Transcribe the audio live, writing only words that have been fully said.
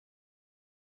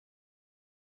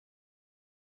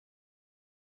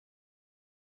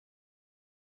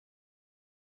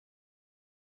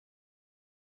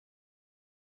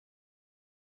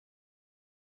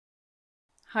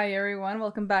Hi everyone,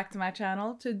 welcome back to my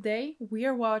channel. Today we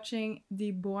are watching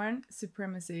the Bourne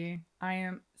Supremacy. I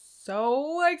am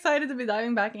so excited to be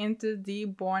diving back into the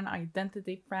Bourne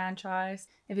Identity franchise.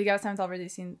 If you guys haven't already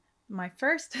seen my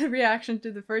first reaction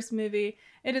to the first movie,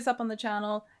 it is up on the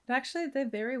channel. It actually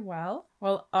did very well.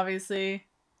 Well, obviously,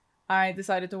 I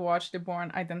decided to watch the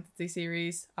Bourne Identity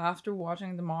series after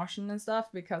watching The Martian and stuff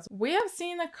because we have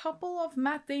seen a couple of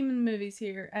Matt Damon movies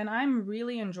here and I'm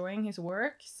really enjoying his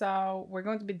work, so we're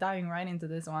going to be diving right into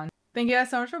this one. Thank you guys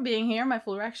so much for being here. My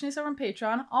full reaction is over on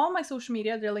Patreon. All my social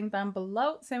media, they're linked down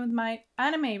below. Same with my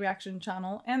anime reaction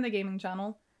channel and the gaming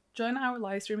channel. Join our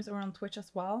live streams over on Twitch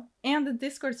as well. And the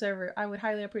Discord server, I would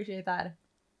highly appreciate that.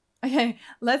 Okay,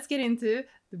 let's get into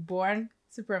the Bourne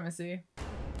Supremacy.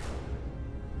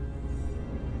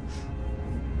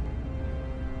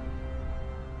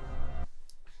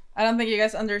 I don't think you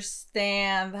guys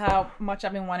understand how much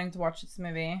I've been wanting to watch this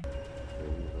movie.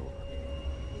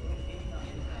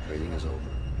 Trading is over.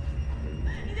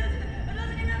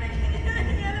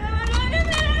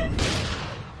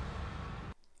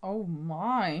 Oh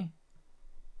my.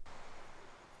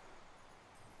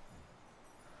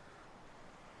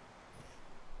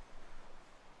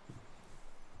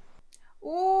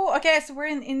 Ooh, okay, so we're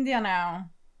in India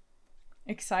now.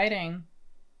 Exciting.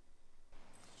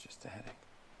 It's just a headache.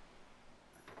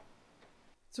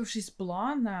 So she's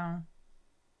blonde now.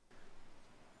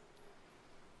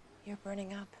 You're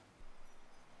burning up.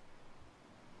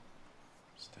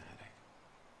 Just a headache.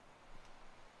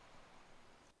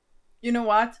 You know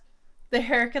what? The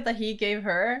haircut that he gave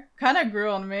her kind of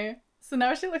grew on me. So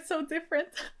now she looks so different.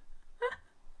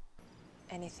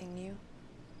 Anything new?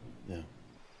 No.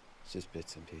 It's just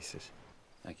bits and pieces.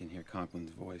 I can hear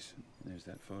Conklin's voice, and there's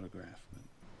that photograph, but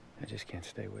I just can't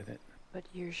stay with it. But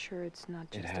you're sure it's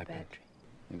not just It a happened. bad dream?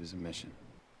 It was a mission,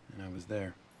 and I was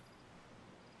there.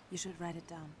 You should write it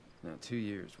down. Now, 2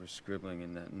 years we're scribbling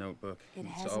in that notebook. It It's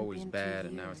hasn't always been 2 bad,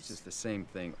 and now it's years. just the same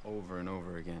thing over and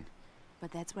over again.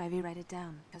 But that's why we write it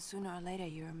down. Because sooner or later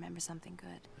you remember something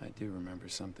good. I do remember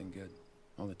something good,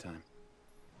 all the time.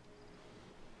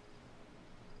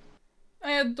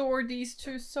 I adore these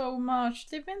two so much.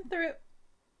 They've been through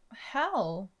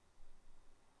hell.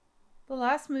 The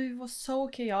last movie was so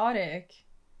chaotic.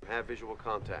 Have visual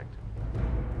contact.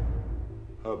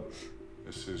 Hub,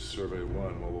 this is Survey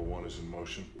 1. Mobile 1 is in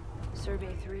motion.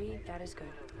 Survey 3, that is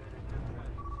good.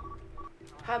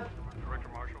 Hub,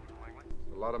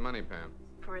 A lot of money, Pam.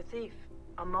 For a thief,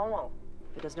 a mole.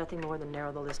 If it does nothing more than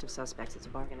narrow the list of suspects, it's a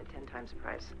bargain at 10 times the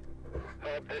price.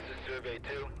 Hub, this is Survey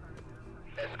 2.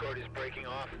 Escort is breaking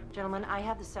off. Gentlemen, I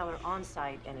have the seller on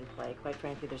site and in play. Quite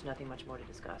frankly, there's nothing much more to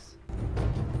discuss.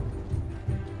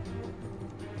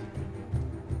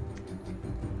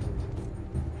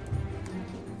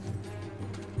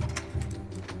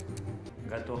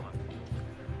 Готово.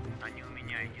 Они у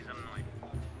меня, иди за мной.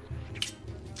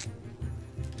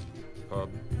 Hub,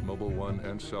 Mobile 1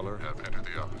 and seller have entered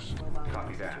the office.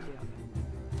 Copy that.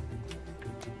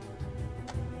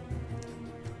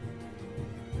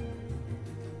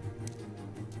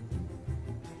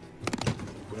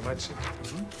 Понимаете?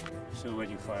 Все в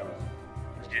этих файлах.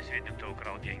 Здесь видно, кто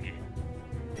украл деньги.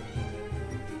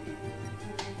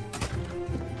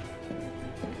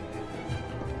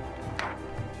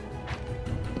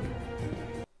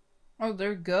 Oh,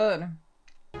 they're good.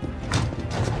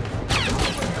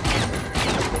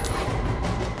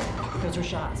 Those are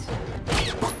shots.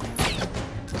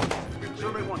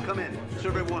 Survey 1, come in.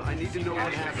 Survey 1, I need to know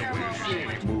what happened. What are you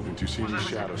seeing? Moving to see these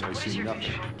shadows. I see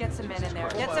nothing. Get some men in there.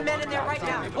 Get some men in there right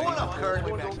now. Pull it up, Kurt.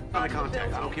 On the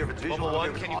contact. I don't care if it's visual. I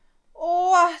don't care if it's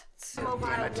What?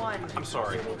 Mobile 1. I'm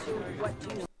sorry. What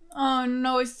do you... Oh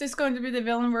no, is this going to be the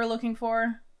villain we're looking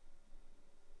for?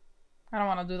 I don't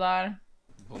want to do that.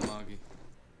 Бумаги.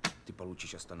 Ты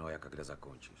получишь остальное, когда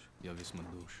закончишь. Я весьма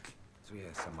душ.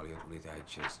 Твой самолет улетает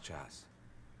через час.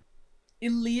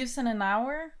 It leaves in an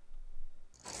hour?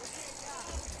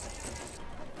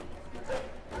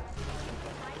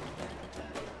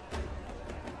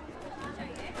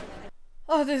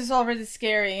 Oh, this is already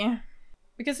scary.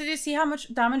 Because did you see how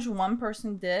much damage one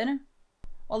person did?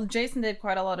 Well, Jason did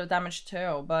quite a lot of damage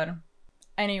too, but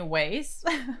anyways.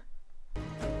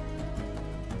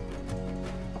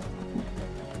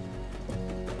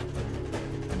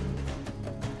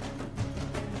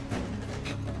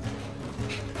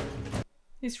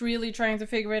 He's really trying to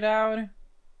figure it out.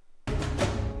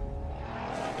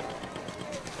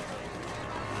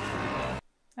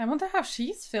 I wonder how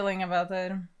she's feeling about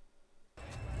it.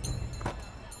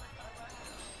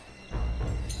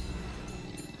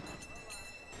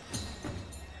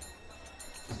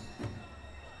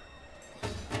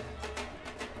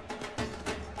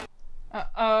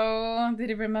 Uh-oh. Did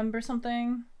he remember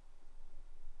something?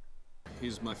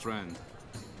 He's my friend.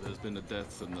 There's been a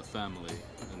death in the family,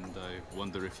 and I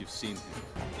wonder if you've seen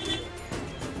him.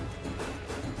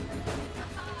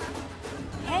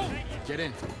 Hey, Get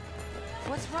in.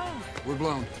 what's wrong? We're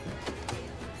blown.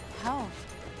 How?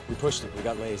 We pushed it. We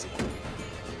got lazy.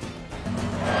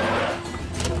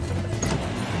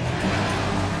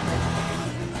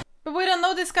 But we don't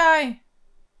know this guy.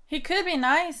 He could be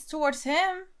nice towards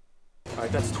him. All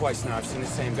right, that's twice now. I've seen the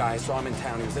same guy. I saw him in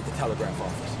town. He was at the telegraph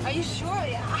office. Are you sure?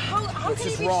 How It's can you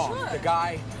just be wrong. sure? The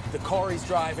guy, the car he's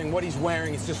driving, what he's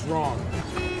wearing, it's just wrong.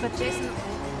 But Jason,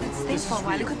 stay This for a is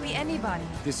while. It real. could be anybody.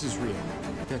 This is real.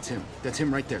 That's him. That's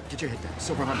him right there. Get your head down.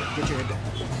 Silver Hunter, get your head down.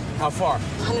 How far?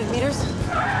 100 meters?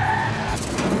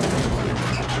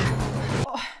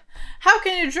 How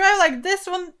can you drive like this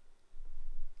one?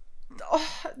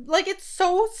 Oh, like it's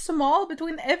so small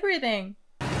between everything.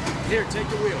 Here, take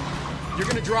the wheel. You're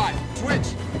gonna drive. Switch.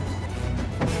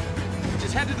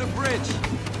 Just head to the bridge.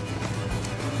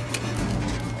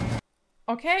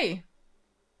 Okay.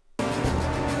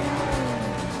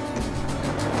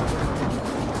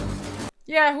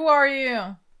 Yeah, who are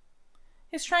you?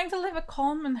 He's trying to live a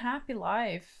calm and happy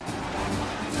life.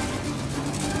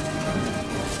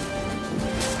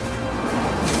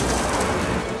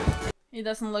 He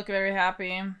doesn't look very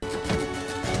happy.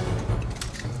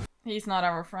 He's not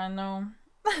our friend, no.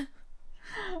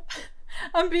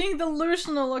 I'm being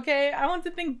delusional, okay? I want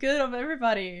to think good of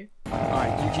everybody.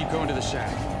 Alright, you keep going to the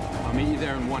shack. I'll meet you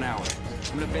there in 1 hour.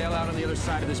 I'm gonna bail out on the other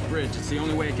side of this bridge. It's the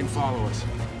only way it can follow us.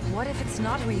 What if it's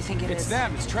not who you think it is? It's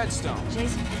them. It's Treadstone.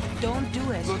 Jason, don't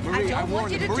do it. Look, Marie, I don't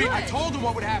want you to Marie, do I it. told them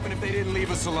what would happen if they didn't leave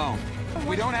us alone.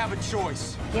 We don't have a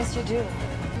choice. Yes, you do.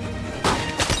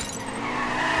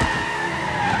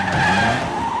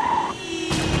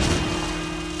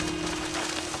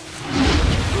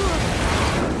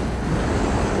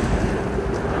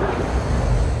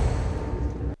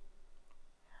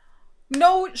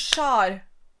 No shot.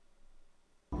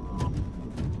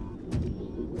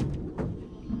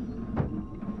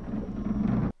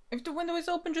 If the window is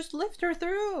open, just lift her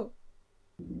through.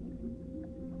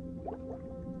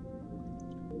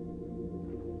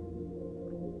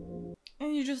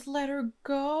 And you just let her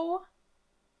go?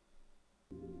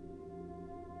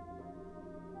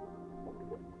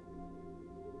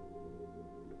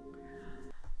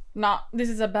 Nah, this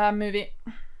is a bad movie.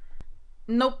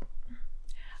 Nope.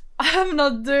 I'm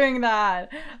not doing that.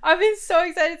 I've been so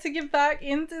excited to get back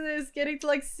into this, getting to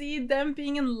like see them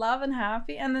being in love and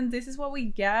happy, and then this is what we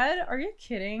get? Are you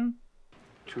kidding?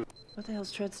 What the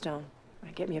hell's Treadstone? All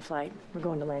right, get me a flight. We're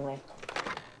going to Langley.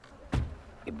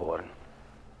 И Bourne.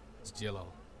 Сделал.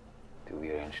 Ты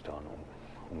уверен, что он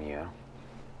умер?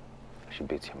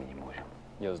 Ошибиться мы не можем.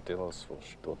 Я сделал все,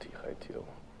 что ты хотел.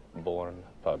 Bourne,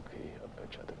 папки,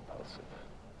 отпечаток пальцев.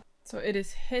 So it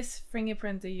is his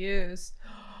fingerprint to use.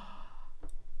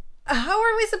 How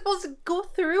are we supposed to go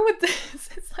through with this?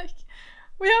 It's like,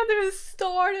 we haven't even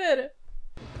started.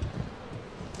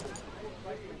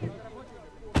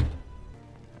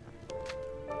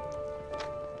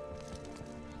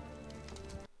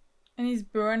 And he's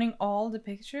burning all the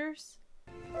pictures?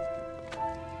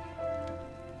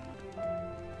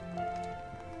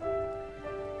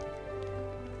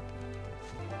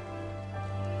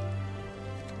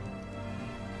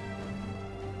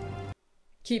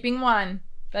 Keeping one.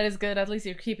 That is good. At least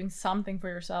you're keeping something for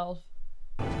yourself.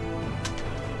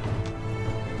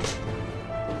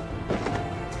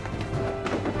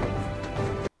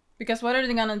 Because what are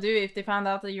they gonna do if they found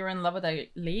out that you're in love with a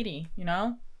lady, you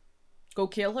know? Go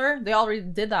kill her? They already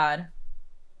did that.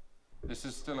 This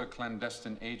is still a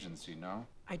clandestine agency, no?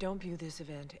 I don't view this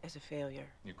event as a failure.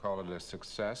 You call it a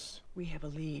success? We have a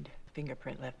lead.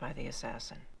 Fingerprint left by the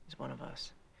assassin is one of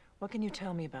us. What can you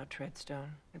tell me about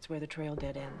Treadstone? It's where the trail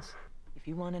dead ends. If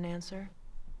you want an answer,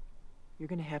 you're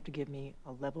gonna have to give me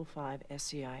a level 5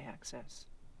 SCI access.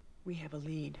 We have a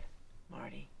lead,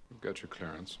 Marty. You've got your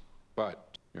clearance,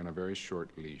 but you're on a very short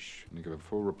leash. And you give a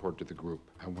full report to the group.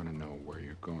 I want to know where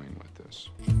you're going with this.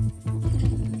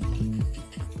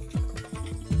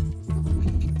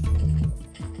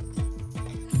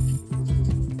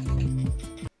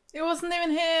 It wasn't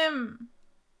even him.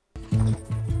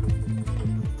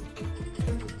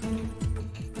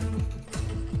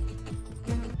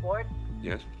 Ward,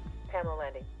 Yes? Pamela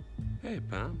Landy. Hey,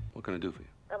 Pam. What can I do for you?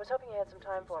 I was hoping you had some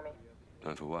time for me.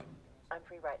 Time for what? I'm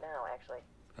free right now, actually.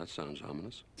 That sounds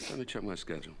ominous. Let me check my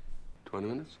schedule. 20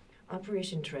 minutes?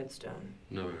 Operation Treadstone.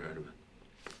 Never heard of it.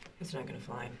 It's not gonna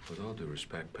fly. With all due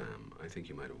respect, Pam, I think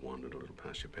you might have wandered a little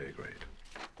past your pay grade.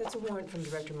 That's a warrant from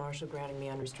Director Marshall granting me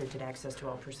unrestricted access to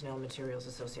all personnel and materials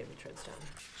associated with Treadstone.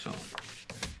 So,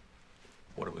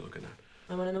 what are we looking at?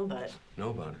 I want to know about it.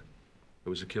 Know about it? It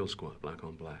was a kill squad, black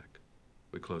on black.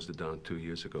 We closed it down 2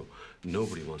 years ago.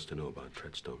 Nobody wants to know about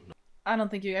Treadstone. I don't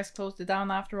think you guys closed it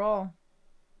down after all.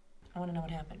 I want to know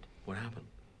what happened. What happened?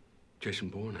 Jason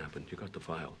Bourne happened. You got the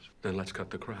files. Then let's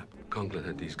cut the crap. Conklin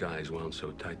had these guys wound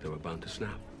so tight they were bound to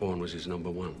snap. Bourne was his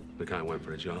 #1. The guy went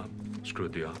for a job,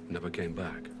 screwed the op, never came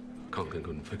back. Conklin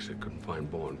couldn't fix it, couldn't find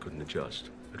Bourne, couldn't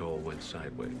adjust. It all went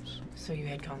sideways. So you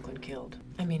had Conklin killed.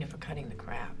 I mean, if we're cutting the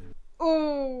crap.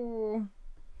 Oh.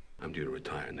 I'm due to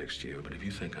retire next year, but if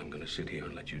you think I'm gonna sit here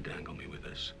and let you dangle me with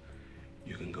this,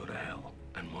 you can go to hell,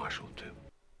 and Marshall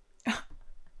too.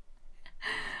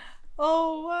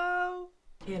 Oh, wow.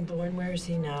 And Bourne, where is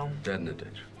he now? Dead in a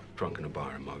ditch, drunk in a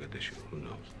bar in Mogadishu, who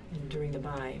knows? And during the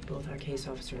buy, both our case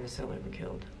officer and the seller were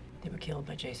killed. They were killed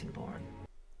by Jason Bourne.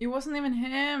 It wasn't even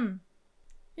him.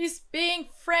 He's being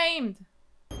framed.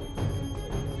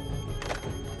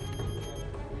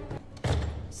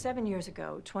 7 years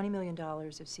ago, $20 million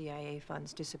of CIA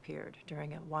funds disappeared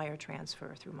during a wire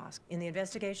transfer through Moscow. In the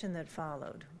investigation that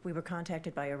followed, we were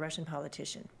contacted by a Russian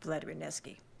politician, Vladimir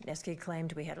Nevsky. Nevsky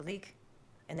claimed we had a leak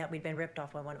and that we'd been ripped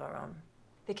off by one of our own.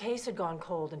 The case had gone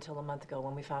cold until a month ago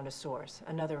when we found a source,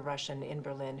 another Russian in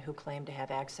Berlin who claimed to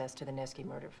have access to the Nevsky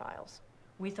murder files.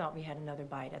 We thought we had another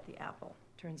bite at the apple.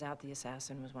 Turns out the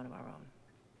assassin was one of our own.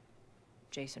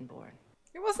 Jason Bourne.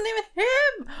 It wasn't even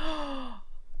him!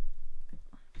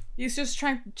 He's just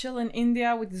trying to chill in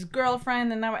India with his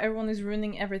girlfriend and now everyone is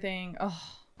ruining everything.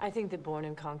 Oh. I think that Bourne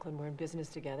and Conklin were in business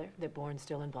together, that Bourne's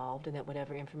still involved, and that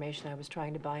whatever information I was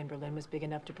trying to buy in Berlin was big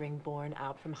enough to bring Bourne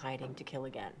out from hiding to kill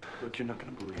again. Look, you're not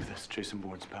gonna believe this. Jason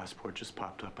Bourne's passport just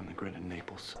popped up on the grid in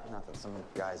Naples. Not that some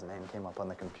guy's name came up on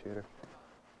the computer.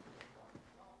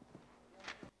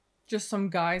 Just some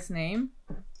guy's name?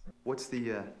 What's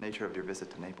the nature of your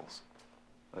visit to Naples?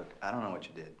 Look, I don't know what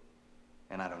you did,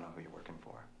 and I don't know who you're working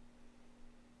for.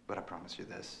 But I promise you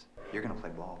this, you're gonna play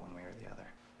ball one way or the other.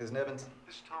 Isn't Evans?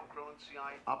 This is Tom Cronin,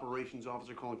 CIA operations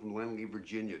officer calling from Langley,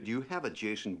 Virginia. Do you have a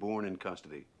Jason Bourne in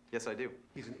custody? Yes, I do.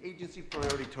 He's an agency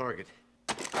priority target.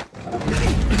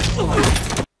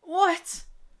 What?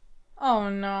 Oh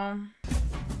no.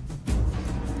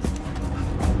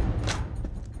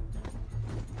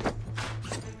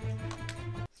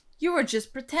 You were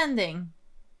just pretending.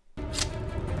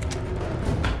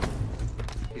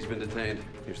 He's been detained.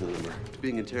 Here's the number. He's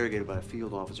being interrogated by a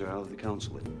field officer out of the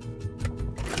consulate.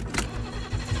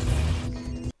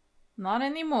 Not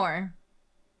anymore.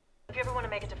 If you ever want to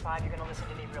make it to 5, you're going to listen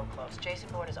to me real close. Jason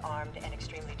Bourne is armed and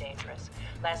extremely dangerous.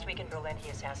 Last week in Berlin, he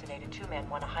assassinated 2 men,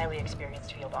 one a highly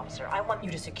experienced field officer. I want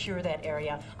you to secure that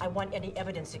area. I want any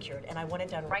evidence secured, and I want it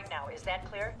done right now. Is that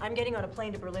clear? I'm getting on a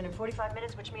plane to Berlin in 45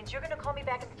 minutes, which means you're going to call me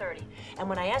back in 30. And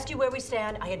when I ask you where we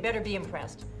stand, I had better be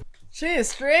impressed. She is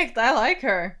strict. I like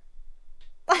her.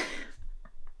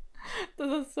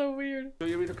 This is so weird. So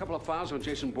you read a couple of files on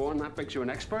Jason Bourne, that makes you an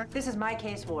expert? This is my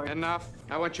case, Ward. Enough.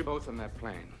 I want you both on that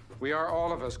plane. We are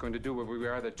all of us going to do what we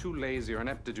were either too lazy or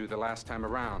inept to do the last time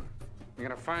around. We're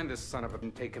going to find this son of a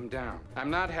and take him down. I'm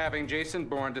not having Jason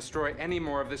Bourne destroy any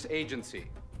more of this agency.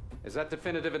 Is that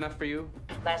definitive enough for you?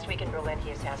 Last week in Berlin,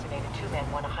 he assassinated 2 men,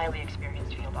 one a highly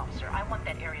experienced field officer. I want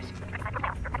that area secured.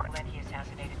 Berlin, he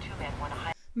assassinated 2 men, one a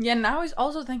high... Yeah, now he's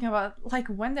also thinking about, like,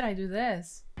 when did I do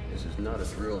this? This is not a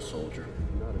drill, soldier.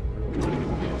 Not a drill.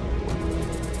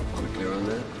 Are we clear on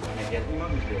that?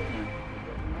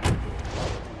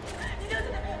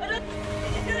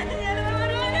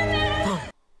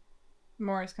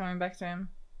 More is coming back to him.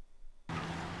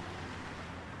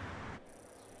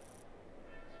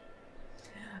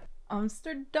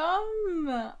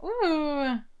 Amsterdam!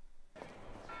 Ooh!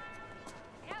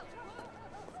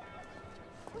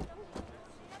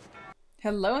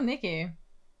 Hello, Nikki.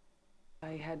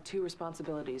 I had 2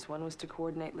 responsibilities. One was to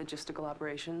coordinate logistical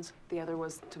operations. The other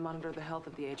was to monitor the health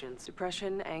of the agents.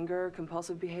 Depression, anger,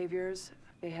 compulsive behaviors.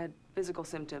 They had physical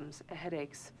symptoms,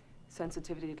 headaches,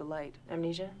 sensitivity to light.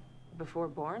 Amnesia? Before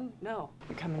Bourne? No.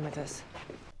 You're coming with us.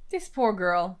 This poor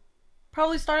girl.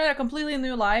 Probably started a completely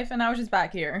new life and now she's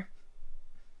back here.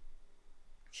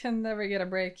 Can never get a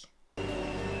break.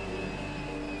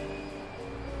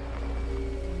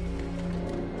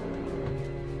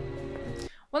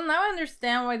 Well, now I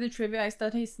understand why the trivia is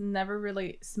that he's never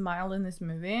really smiled in this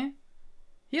movie.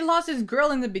 He lost his girl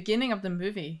in the beginning of the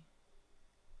movie.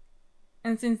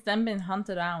 And since then been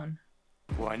hunted down.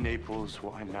 Why Naples?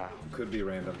 Why now? Could be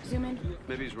random. Zoom in.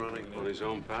 Maybe he's running on his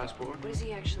own passport. What is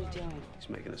he actually doing? He's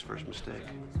making his first mistake.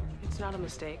 It's not a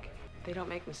mistake. They don't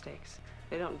make mistakes.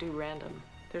 They don't do random.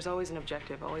 There's always an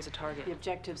objective, always a target. The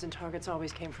objectives and targets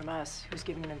always came from us. Who's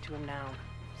giving them to him now?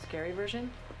 Scary version?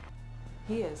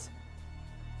 He is.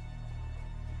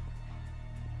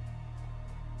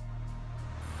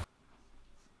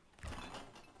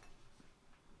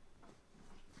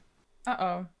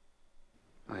 Uh-oh.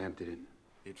 I emptied it.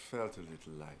 It felt a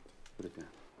little light. Put it down.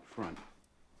 Front.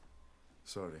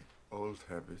 Sorry, old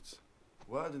habits.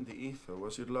 What in the ether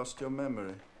was you'd lost your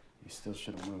memory? You still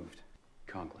should have moved.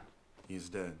 Conklin. He's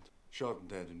dead. Shot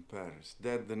dead in Paris.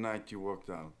 Dead the night you walked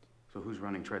out. So who's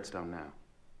running Treadstone now?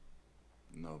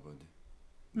 Nobody.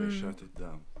 They shut it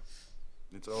down.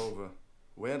 It's over.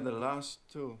 We're the last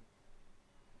two.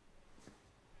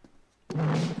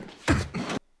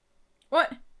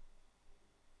 What?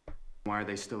 Why are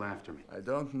they still after me? I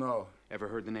don't know. Ever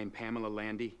heard the name Pamela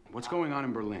Landy? What's going on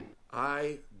in Berlin?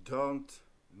 I don't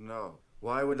know.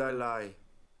 Why would I lie?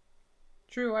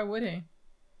 True, why would he?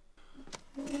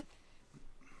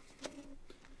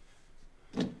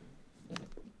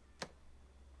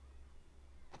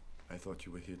 I thought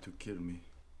you were here to kill me.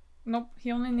 Nope,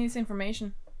 he only needs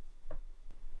information.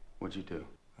 What'd you do?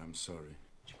 I'm sorry.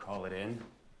 Did you call it in?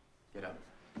 Get up.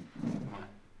 Come on.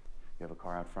 You have a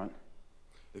car out front?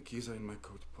 The keys are in my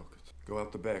coat pocket. Go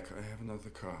out the back. I have another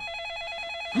car.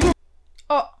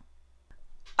 Oh.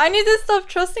 I need to stop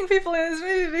trusting people in this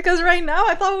movie because right now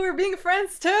I thought we were being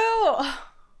friends too.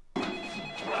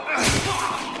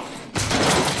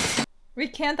 We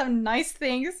can't have nice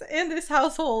things in this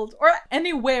household, or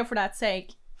anywhere for that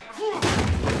sake.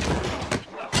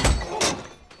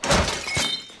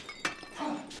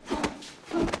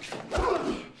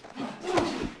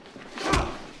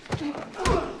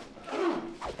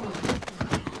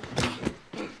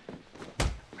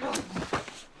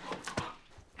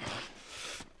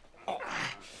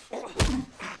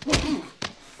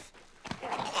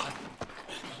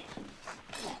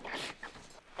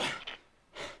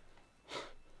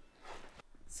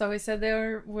 So he said they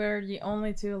were the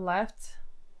only two left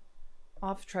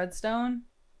off Treadstone,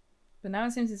 but now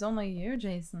it seems it's only you,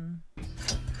 Jason.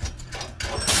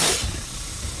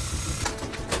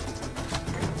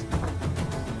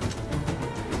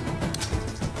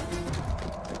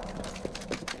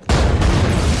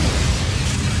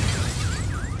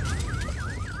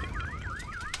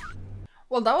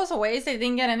 Well, that was a waste. They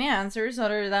didn't get any answers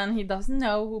other than he doesn't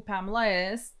know who Pamela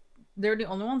is. They're the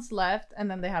only ones left,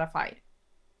 and then they had a fight.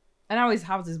 And now his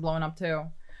house is blowing up too.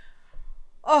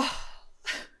 Oh,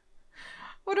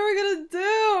 what are we gonna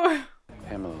do?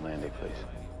 Pamela Landy,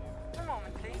 please. One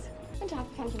moment, please. Guten Tag,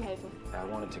 kann ich Ihnen helfen? I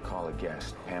wanted to call a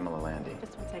guest, Pamela Landy.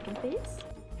 Just 1 second, please.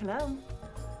 Hello?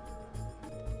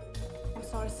 I'm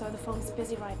sorry, sir. The phone is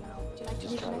busy right now. Would you like to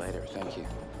Just leave a try message? later, thank you.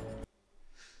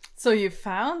 So you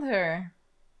found her.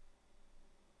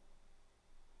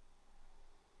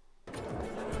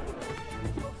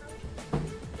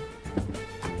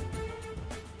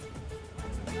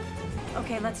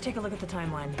 Okay, let's take a look at the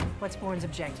timeline. What's Bourne's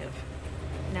objective?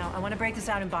 Now, I want to break this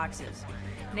out in boxes.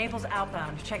 Naples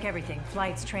outbound, check everything.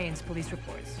 Flights, trains, police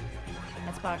reports.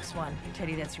 That's box 1.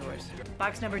 Teddy, that's yours.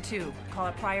 Box number 2, call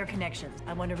it prior connections.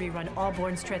 I want to rerun all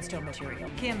Bourne's Treadstone material.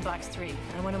 Kim, box 3.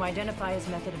 I want to identify his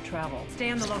method of travel.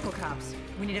 Stay on the local cops.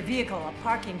 We need a vehicle, a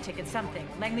parking ticket, something.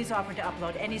 Langley's offered to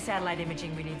upload any satellite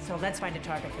imaging we need, so let's find a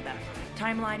target for that.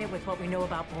 Timeline it with what we know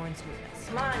about Bourne's movements.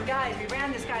 Come on, guys, we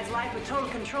ran this guy's life with total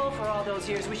control for all those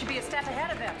years. We should be a step ahead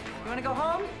of him. You want to go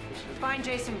home? Find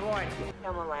Jason Bourne.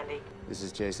 Pamela Landy. This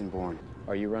is Jason Bourne.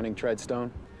 Are you running Treadstone?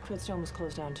 Treadstone was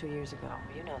closed down 2 years ago.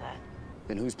 You know that.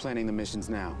 Then who's planning the missions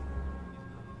now?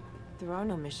 There are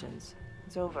no missions.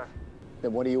 It's over.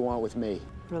 Then what do you want with me?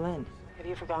 Berlin. Have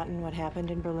you forgotten what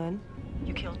happened in Berlin?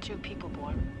 You killed 2 people,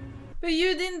 Bourne. But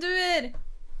you didn't do it.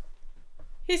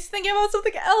 He's thinking about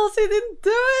something else. He didn't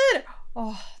do it.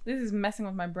 Oh, this is messing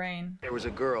with my brain. There was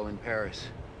a girl in Paris.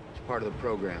 She's part of the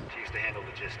program. She used to handle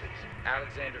logistics.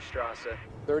 Alexander Strasse.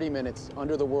 30 minutes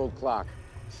under the world clock.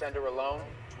 Send her alone.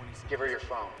 Give her your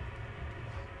phone.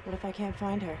 What if I can't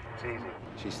find her? It's easy.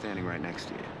 She's standing right next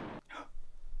to you.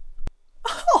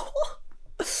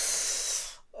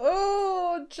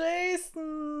 Oh,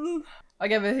 Jason.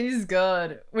 Okay, but he's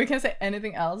good. We can't say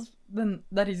anything else than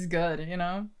that he's good, you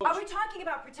know? Are we talking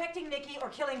about protecting Nikki or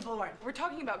killing Bourne? We're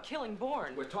talking about killing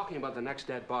Bourne. We're talking about the next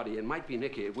dead body. It might be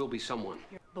Nikki. It will be someone.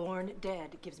 Bourne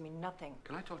dead gives me nothing.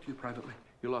 Can I talk to you privately?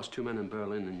 You lost 2 men in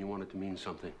Berlin and you want it to mean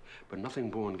something. But nothing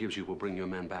Bourne gives you will bring your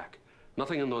men back.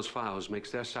 Nothing in those files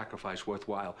makes their sacrifice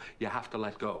worthwhile. You have to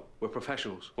let go. We're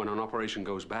professionals. When an operation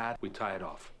goes bad, we tie it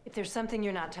off. If there's something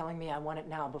you're not telling me, I want it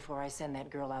now before I send that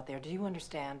girl out there. Do you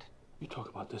understand? You talk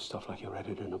about this stuff like you read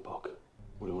it in a book.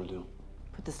 What do you want to do?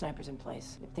 Put the snipers in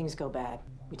place. If things go bad,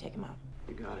 we take them out.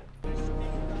 You got it.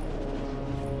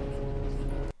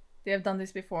 They have done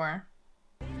this before.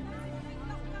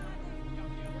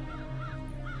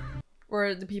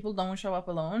 Where the people don't show up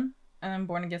alone, and then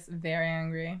Bourne gets very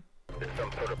angry. I'm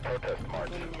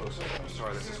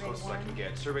sorry, that's as close as I can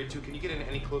get. Survey 2, can you get in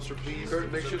any closer, please?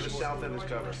 Kurt, make sure the south end is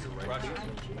covered. Roger.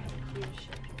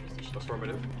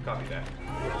 Affirmative. Copy that.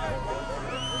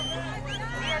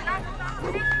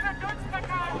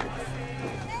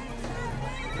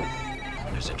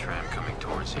 There's a tram coming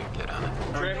towards you. Get on it.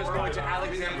 Tram is going to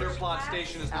Alexander Plot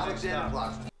Station. Alexander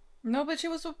Plot. No, but she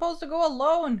was supposed to go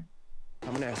alone.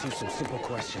 I'm gonna ask you some simple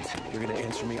questions. You're gonna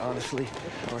answer me honestly,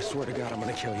 or I swear to God I'm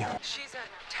gonna kill you. She's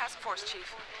a task force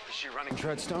chief. Is she running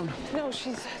Treadstone? No,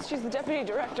 she's the deputy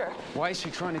director. Why is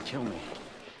she trying to kill me?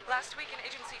 Last week, an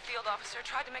agency field officer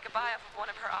tried to make a buy-off of one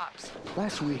of her ops.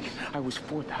 Last week, I was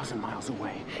 4,000 miles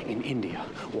away in India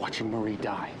watching Marie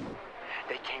die.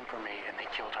 They came for me and they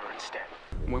killed her instead.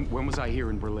 When was I here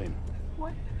in Berlin?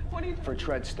 What are you... For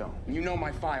Treadstone. You know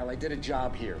my file. I did a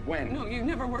job here. When? No, you've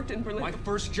never worked in Berlin. My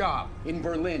first job in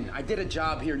Berlin. I did a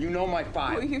job here. You know my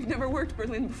file. Well, you've never worked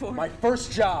Berlin before. My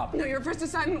first job. No, your first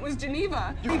assignment was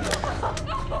Geneva. Oh,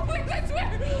 I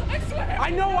swear! I swear! I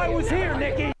know I was here,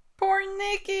 Nikki! Poor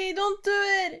Nikki, don't do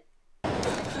it!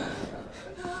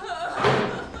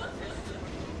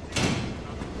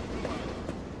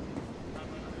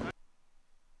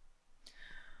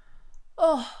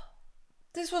 Oh,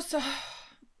 this was so...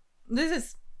 This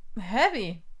is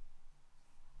heavy.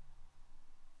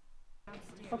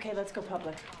 Okay, let's go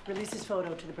public. Release his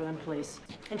photo to the Berlin police.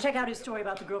 And check out his story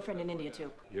about the girlfriend in India, too.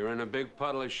 You're in a big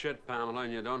puddle of shit, Pamela,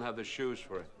 and you don't have the shoes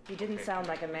for it. He didn't sound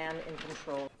like a man in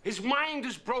control. His mind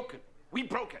is broken. We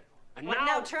broke it. And What,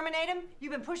 now terminate him?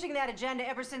 You've been pushing that agenda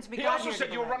ever since we He got also here.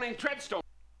 said you were running Treadstone.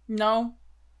 No.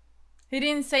 He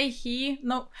didn't say he.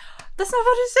 No. That's not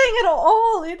what he's saying at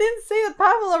all. He didn't say that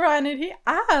Pamela ran it. He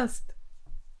asked.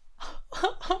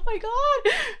 Oh my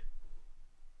god.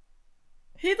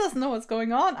 He doesn't know what's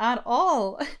going on at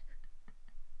all.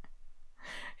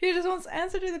 He just wants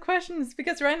answer to the questions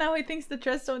because right now he thinks the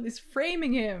Treadstone is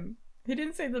framing him. He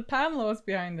didn't say that Pamela was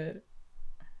behind it.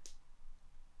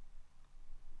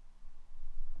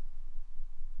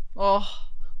 Oh.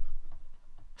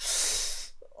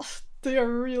 They are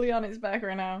really on his back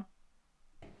right now.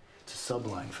 It's a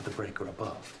subline for the breaker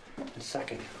above. And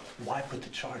second, why put the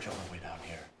charge all the way down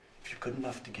here? If you're good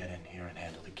enough to get in here and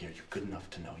handle the gear, you're good enough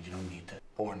to know. You don't need to.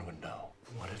 Bourne would know.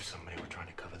 What if somebody were trying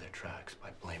to cover their tracks by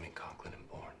blaming Conklin and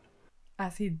Bourne?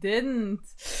 As he didn't.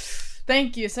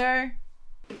 Thank you, sir.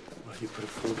 What if you put a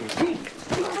full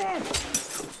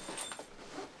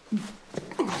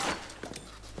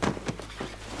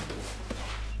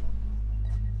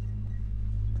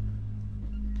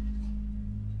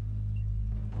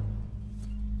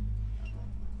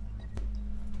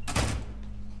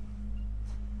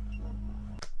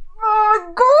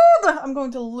Oh god! I'm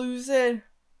going to lose it.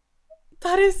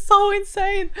 That is so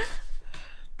insane.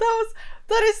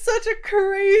 That is such a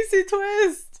crazy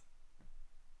twist.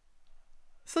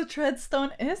 So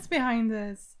Treadstone is behind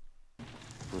this.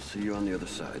 We'll see you on the other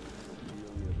side.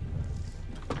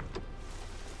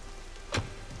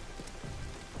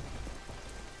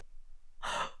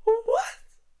 What?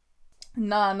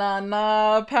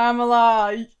 Nah,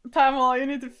 Pamela. Pamela, you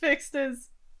need to fix this.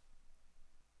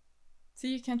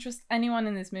 See, you can't trust anyone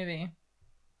in this movie.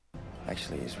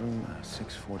 Actually, is room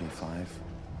 645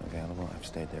 available? I've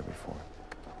stayed there before.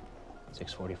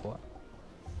 644?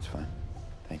 It's fine.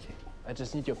 Thank you. I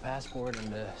just need your passport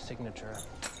and the signature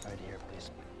right here, please.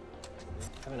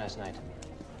 Have a nice night.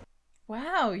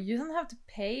 Wow, you don't have to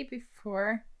pay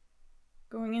before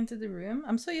going into the room?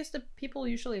 I'm so used to people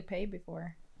usually pay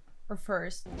before. Or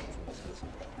first.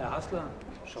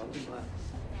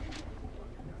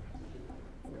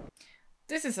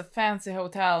 This is a fancy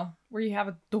hotel where you have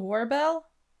a doorbell.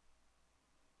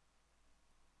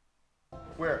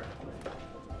 Where?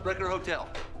 Brecker Hotel.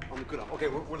 Okay,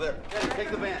 we're there.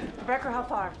 Take the van. Brecker, how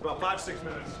far? About 5-6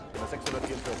 minutes.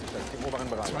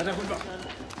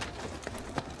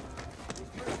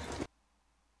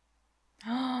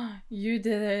 You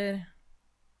did it.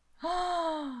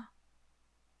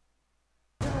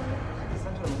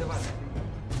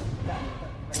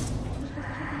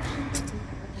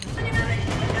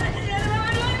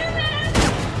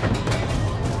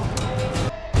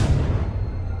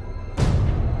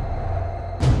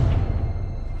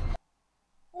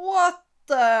 What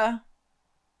the?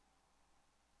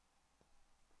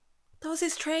 That was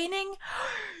his training?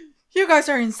 You guys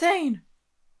are insane.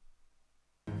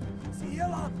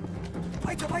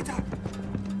 Weiter, weiter!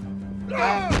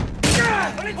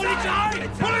 Polizei!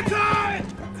 Polizei!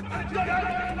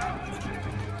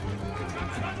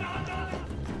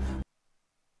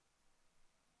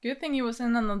 Good thing he was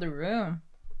in another room.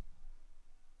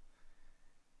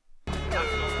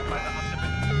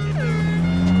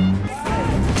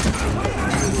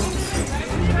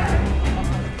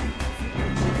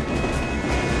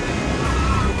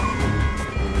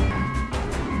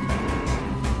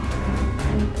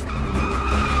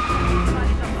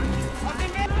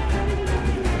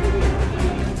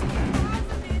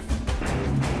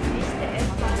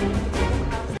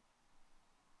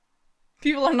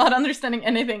 People are not understanding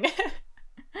anything.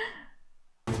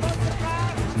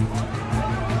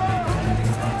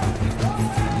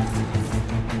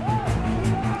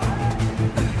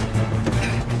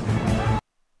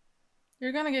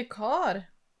 You're gonna get caught.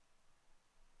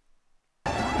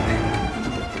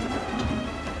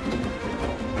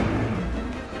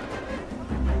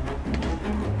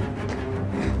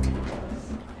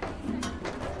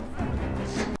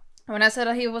 When I said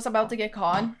that he was about to get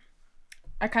caught,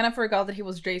 I kind of forgot that he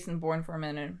was Jason Bourne for a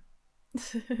minute.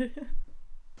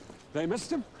 They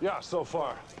missed him? Yeah, so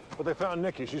far. But they found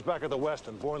Nikki. She's back at the West,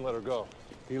 and Bourne let her go.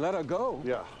 He let her go?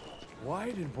 Yeah. Why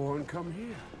did Bourne come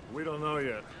here? We don't know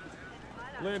yet.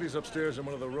 Landy's upstairs in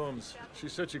one of the rooms. She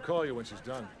said she'd call you when she's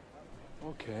done.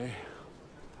 Okay.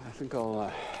 I think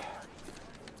I'll,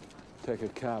 take a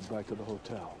cab back to the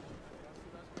hotel.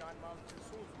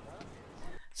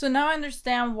 So now I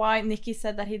understand why Nicky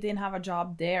said that he didn't have a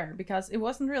job there, because it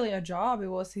wasn't really a job, it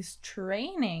was his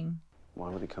training.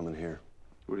 Why would he come in here?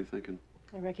 What are you thinking?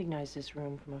 I recognize this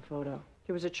room from a photo.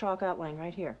 There was a chalk outline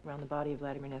right here around the body of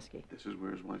Vladimir Nevsky. This is where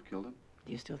his wife killed him?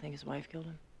 Do you still think his wife killed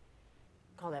him?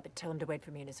 Call that, but tell him to wait for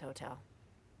me in his hotel.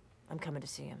 I'm coming to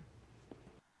see him.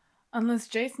 Unless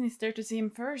Jason is there to see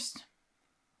him first.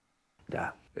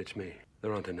 Yeah. It's me.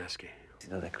 They're on to Nevsky. It's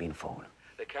not a clean phone.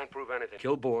 They can't prove anything.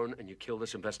 Kill Bourne and you kill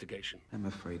this investigation. I'm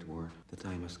afraid, Ward, the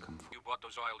time has come for... You bought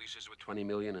those oil leases with 20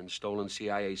 million and stolen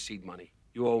CIA seed money.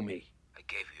 You owe me. I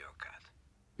gave you your cut.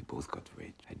 We both got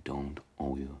rich. I don't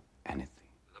owe you anything.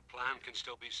 The plan can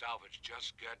still be salvaged.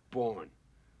 Just get Bourne.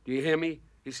 Do you hear me?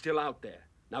 He's still out there.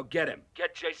 Now get him.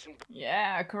 Get Jason.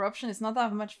 Yeah, corruption is not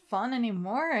that much fun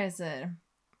anymore, is it?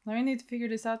 Now you need to figure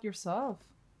this out yourself.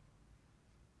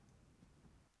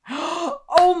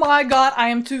 Oh my god, I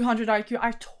am 200 IQ.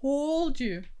 I told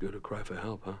you. Good to cry for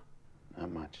help, huh?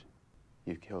 Not much.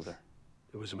 You killed her.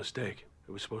 It was a mistake.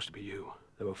 It was supposed to be you.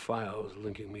 There were files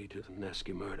linking me to the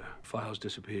Nevsky murder. Files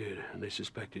disappeared, and they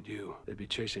suspected you. They'd be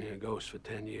chasing a ghost for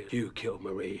 10 years. You killed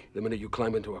Marie. The minute you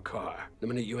climbed into a car. The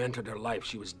minute you entered her life,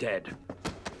 she was dead.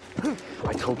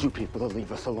 I told you people to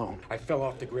leave us alone. I fell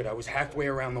off the grid. I was halfway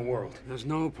around the world. There's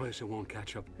no place that won't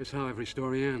catch up. It's how every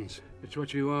story ends. It's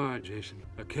what you are, Jason.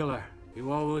 A killer.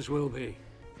 You always will be.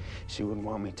 She wouldn't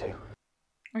want me to.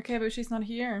 Okay, but she's not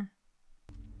here.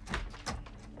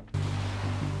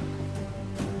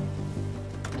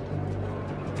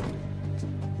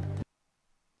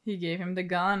 He gave him the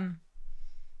gun.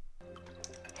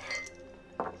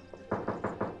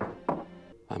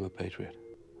 I'm a patriot.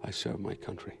 I serve my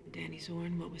country. Danny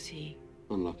Zorn, what was he?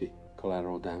 Unlucky.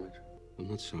 Collateral damage. I'm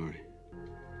not sorry.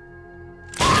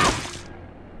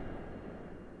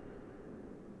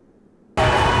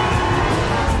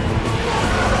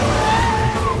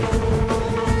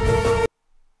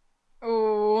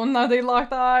 Oh, now they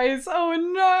locked eyes. Oh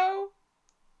no.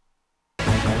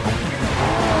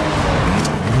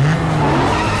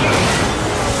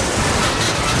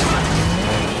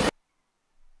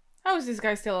 How is this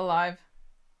guy still alive?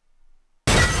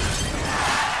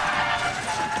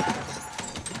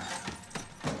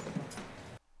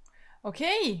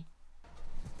 Okay.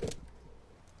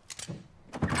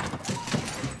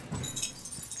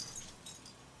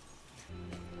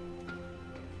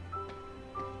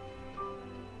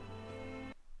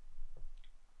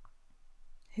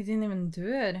 He didn't even do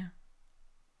it.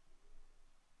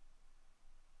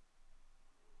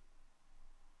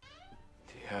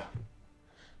 Тихо.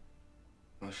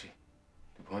 Слушай,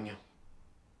 ты понял?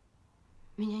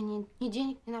 У меня нет ни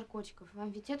денег, ни наркотиков. Вам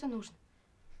ведь это нужно?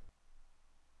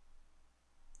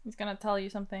 He's gonna tell you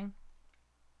something.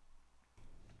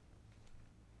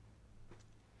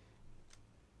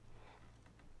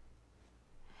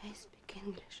 I speak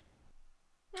English.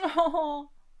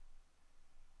 Oh.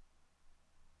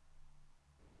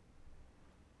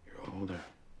 You're older.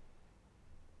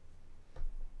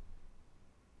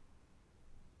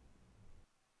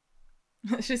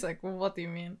 She's like, well, what do you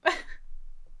mean? Does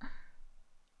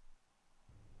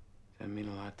that mean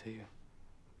a lot to you?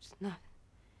 It's nothing.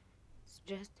 It's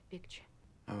just a picture.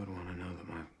 I would want to know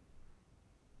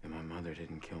that my mother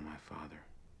didn't kill my father.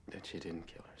 That she didn't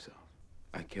kill herself.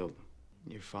 I killed him.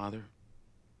 Your father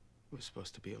was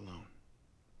supposed to be alone.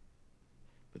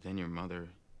 But then your mother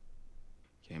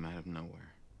Came out of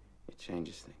nowhere. It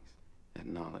changes things. That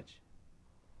knowledge.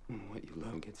 When what you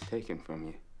love gets taken from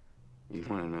you, you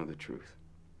want to know the truth.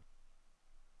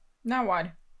 Now what?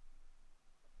 I'm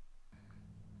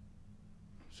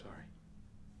sorry.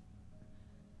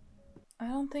 I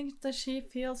don't think that she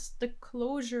feels the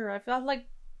closure. I felt like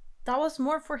that was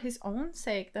more for his own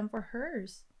sake than for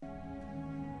hers.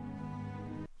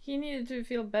 He needed to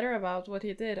feel better about what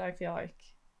he did, I feel like.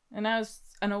 And now it's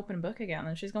an open book again,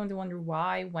 and she's going to wonder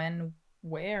why, when,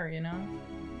 where, you know?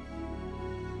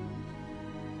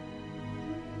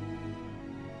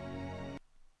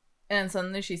 And then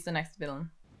suddenly she's the next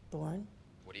villain. Bourne?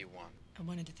 What do you want? I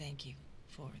wanted to thank you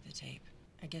for the tape.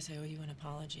 I guess I owe you an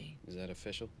apology. Is that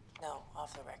official? No,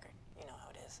 off the record. You know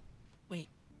how it is. Wait,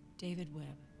 David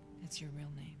Webb. That's your real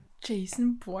name.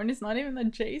 Jason Bourne is not even a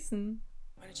Jason.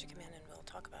 Why don't you come in and we'll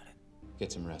talk about it?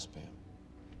 Get some rest, Pam.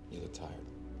 You look tired.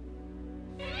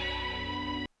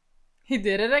 He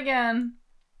did it again.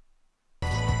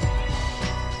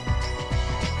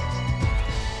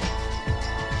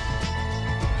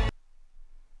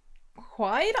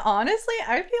 Quite honestly,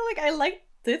 I feel like I like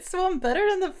this one better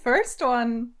than the first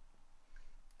one.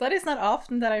 That is not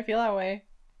often that I feel that way.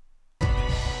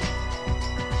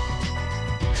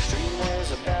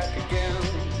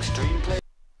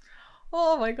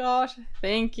 Oh my gosh,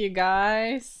 thank you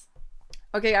guys.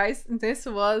 Okay guys, this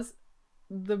was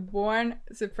the Bourne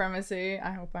Supremacy.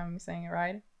 I hope I'm saying it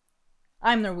right.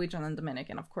 I'm Norwegian and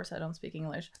Dominican, of course I don't speak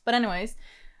English. But anyways,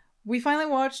 we finally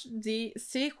watched the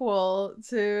sequel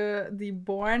to the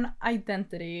Bourne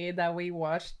Identity that we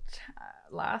watched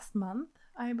last month,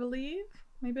 I believe.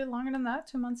 Maybe longer than that,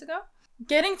 2 months ago.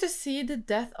 Getting to see the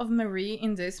death of Marie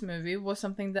in this movie was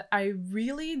something that I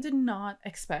really did not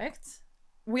expect.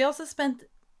 We also spent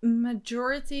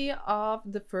majority of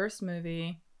the first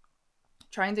movie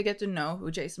trying to get to know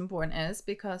who Jason Bourne is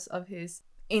because of his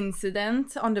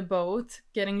incident on the boat,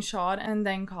 getting shot and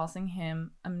then causing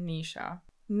him amnesia.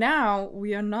 Now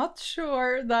we are not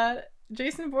sure that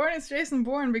Jason Bourne is Jason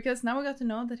Bourne because now we got to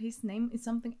know that his name is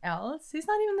something else. He's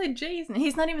not even the Jason.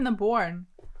 He's not even the Bourne.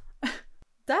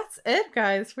 That's it,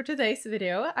 guys, for today's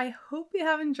video. I hope you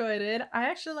have enjoyed it. I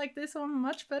actually like this one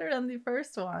much better than the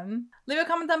first one. Leave a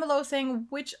comment down below saying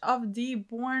which of the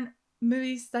Bourne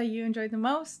movies that you enjoyed the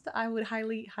most. I would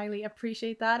highly, highly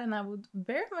appreciate that, and I would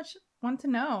very much want to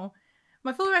know.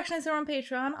 My full reactions are on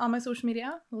Patreon, on my social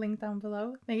media, link down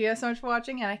below. Thank you guys so much for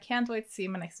watching, and I can't wait to see you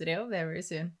in my next video very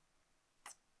soon.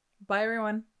 Bye,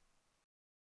 everyone.